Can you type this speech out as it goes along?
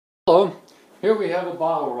Hello, here we have a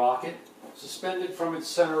bottle rocket suspended from its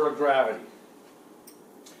center of gravity.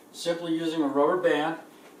 Simply using a rubber band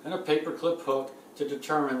and a paperclip hook to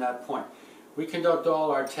determine that point. We conduct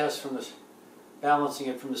all our tests from this, balancing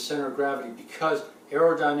it from the center of gravity because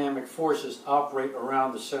aerodynamic forces operate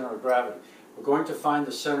around the center of gravity. We're going to find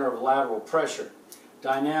the center of lateral pressure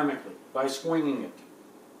dynamically by swinging it.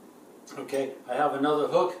 Okay, I have another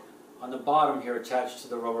hook on the bottom here attached to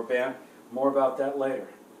the rubber band. More about that later.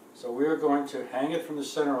 So we are going to hang it from the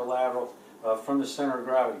center of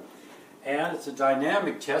gravity. And it's a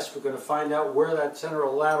dynamic test. We're going to find out where that center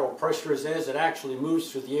of lateral pressure is as it actually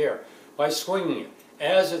moves through the air by swinging it.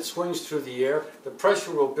 As it swings through the air, the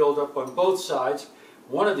pressure will build up on both sides.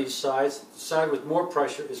 One of these sides, the side with more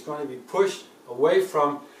pressure, is going to be pushed away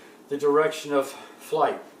from the direction of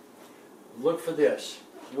flight. Look for this.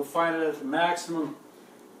 You'll find it at the maximum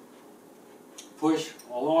push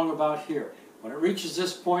along about here. When it reaches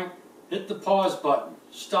this point, hit the pause button.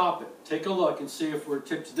 Stop it. Take a look and see if we're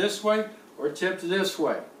tipped this way or tipped this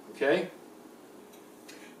way. Okay?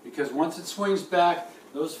 Because once it swings back,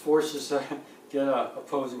 those forces get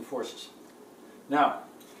opposing forces. Now,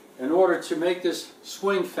 in order to make this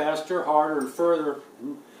swing faster, harder, and further,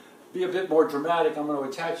 and be a bit more dramatic, I'm going to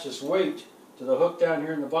attach this weight to the hook down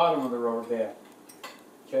here in the bottom of the rubber band.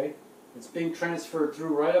 Okay? It's being transferred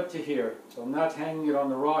through right up to here. So I'm not hanging it on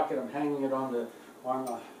the rocket, I'm hanging it on the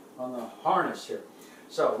harness here.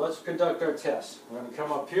 So let's conduct our test. We're going to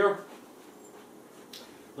come up here.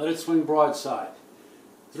 Let it swing broadside.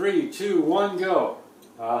 3, 2, 1, go.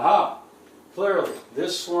 Aha! Clearly,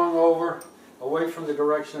 this swung over away from the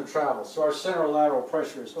direction of travel. So our center of lateral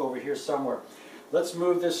pressure is over here somewhere. Let's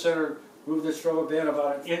move this rubber band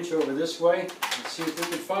about an inch over this way and see if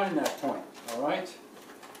we can find that point. All right?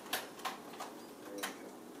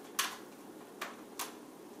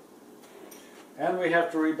 And we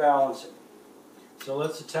have to rebalance it. So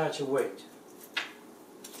let's attach a weight.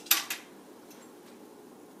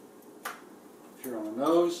 Here on the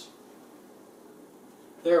nose.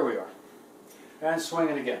 There we are. And swing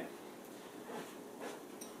it again.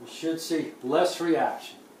 We should see less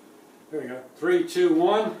reaction. There we go. 3, 2,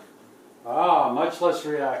 1. Ah, much less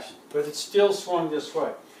reaction. But it's still swung this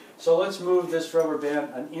way. So let's move this rubber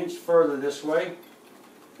band an inch further this way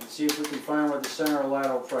and see if we can find where the center of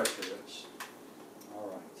lateral pressure is.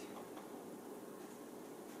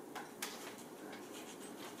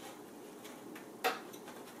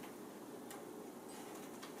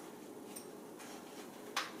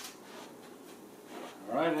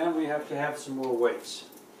 Alright, and we have to have some more weights.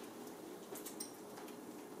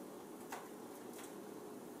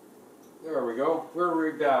 There we go.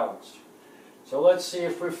 We're rebalanced. So let's see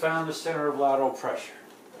if we found the center of lateral pressure.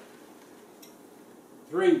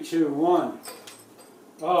 3, 2, 1.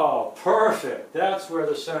 Oh, perfect. That's where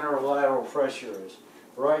the center of lateral pressure is.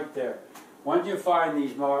 Right there. When you find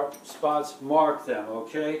these spots, mark them,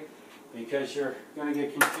 okay? Because you're going to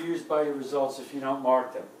get confused by your results if you don't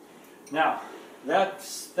mark them. Now,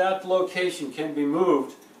 that location can be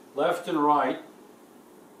moved left and right,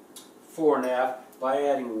 fore and aft, by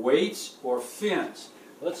adding weights or fins.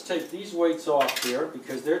 Let's take these weights off here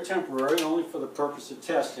because they're temporary, only for the purpose of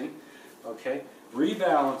testing. Okay,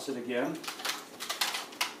 rebalance it again.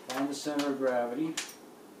 Find the center of gravity.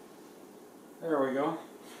 There we go.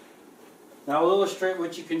 Now we'll illustrate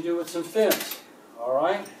what you can do with some fins.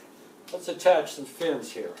 Alright, let's attach some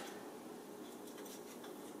fins here.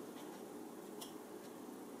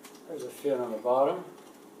 There's a fin on the bottom.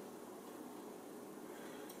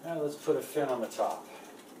 And let's put a fin on the top.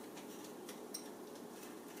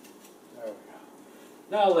 There we go.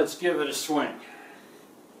 Now let's give it a swing.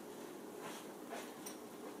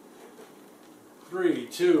 3,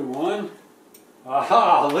 2, 1.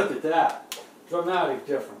 Aha! Look at that. Dramatic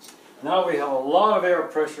difference. Now we have a lot of air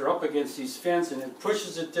pressure up against these fins and it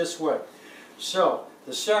pushes it this way. So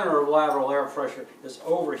the center of lateral air pressure is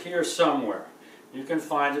over here somewhere. You can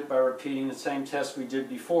find it by repeating the same test we did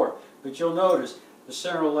before. But you'll notice the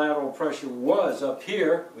center of lateral pressure was up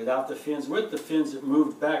here without the fins. With the fins it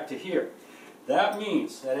moved back to here. That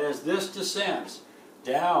means that as this descends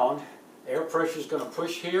down, air pressure is going to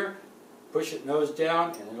push here, push it nose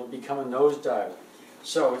down, and it'll become a nosedive.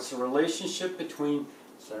 So it's the relationship between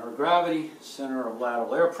center of gravity, center of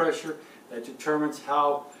lateral air pressure that determines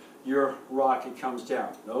how your rocket comes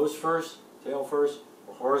down. Nose first, tail first,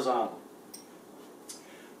 or horizontal.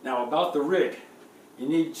 Now about the rig, you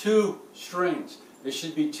need 2 strings. They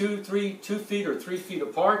should be 2 feet or 3 feet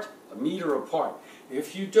apart, a meter apart.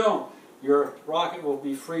 If you don't, your rocket will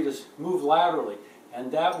be free to move laterally,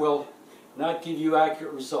 and that will not give you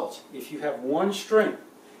accurate results. If you have one string,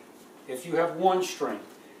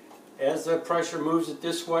 as the pressure moves it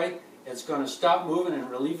this way, it's going to stop moving and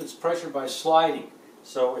relieve its pressure by sliding.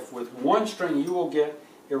 So if with one string you will get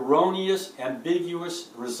erroneous, ambiguous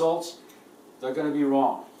results, they're going to be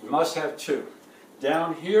wrong. You must have two.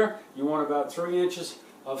 Down here, you want about 3 inches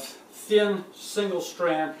of thin single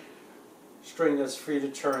strand string that's free to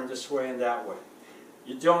turn this way and that way.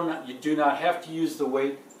 You do not have to use the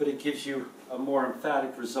weight, but it gives you a more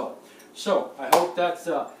emphatic result. So I hope that's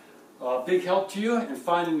a big help to you in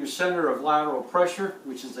finding your center of lateral pressure,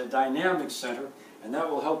 which is a dynamic center, and that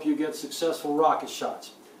will help you get successful rocket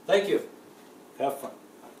shots. Thank you. Have fun.